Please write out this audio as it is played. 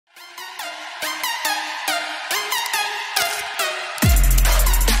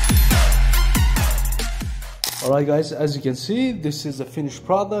Alright guys, as you can see, this is a finished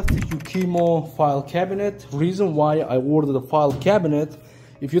product, Yukimo file cabinet. Reason why I ordered a file cabinet,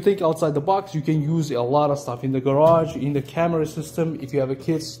 if you think outside the box, you can use a lot of stuff in the garage, in the camera system. If you have a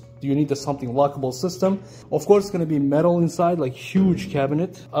kids, you need something lockable system. Of course, it's gonna be metal inside, like huge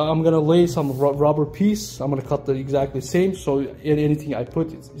cabinet. I'm gonna lay some rubber piece. I'm gonna cut the exactly same, so anything I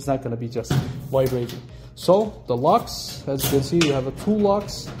put, it's not gonna be just vibrating. So the locks, as you can see, you have two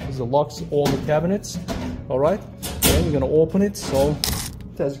locks. These are locks all the cabinets. All right, and we're gonna open it. So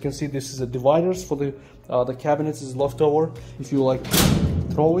as you can see, this is the dividers for the cabinets is left over. If you like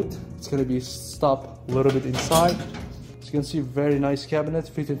throw it, it's gonna be stop a little bit inside. As you can see, very nice cabinet,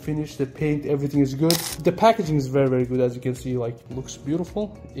 fit and finish. The paint, everything is good. The packaging is very good. As you can see, like looks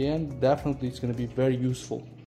beautiful, and definitely it's gonna be very useful.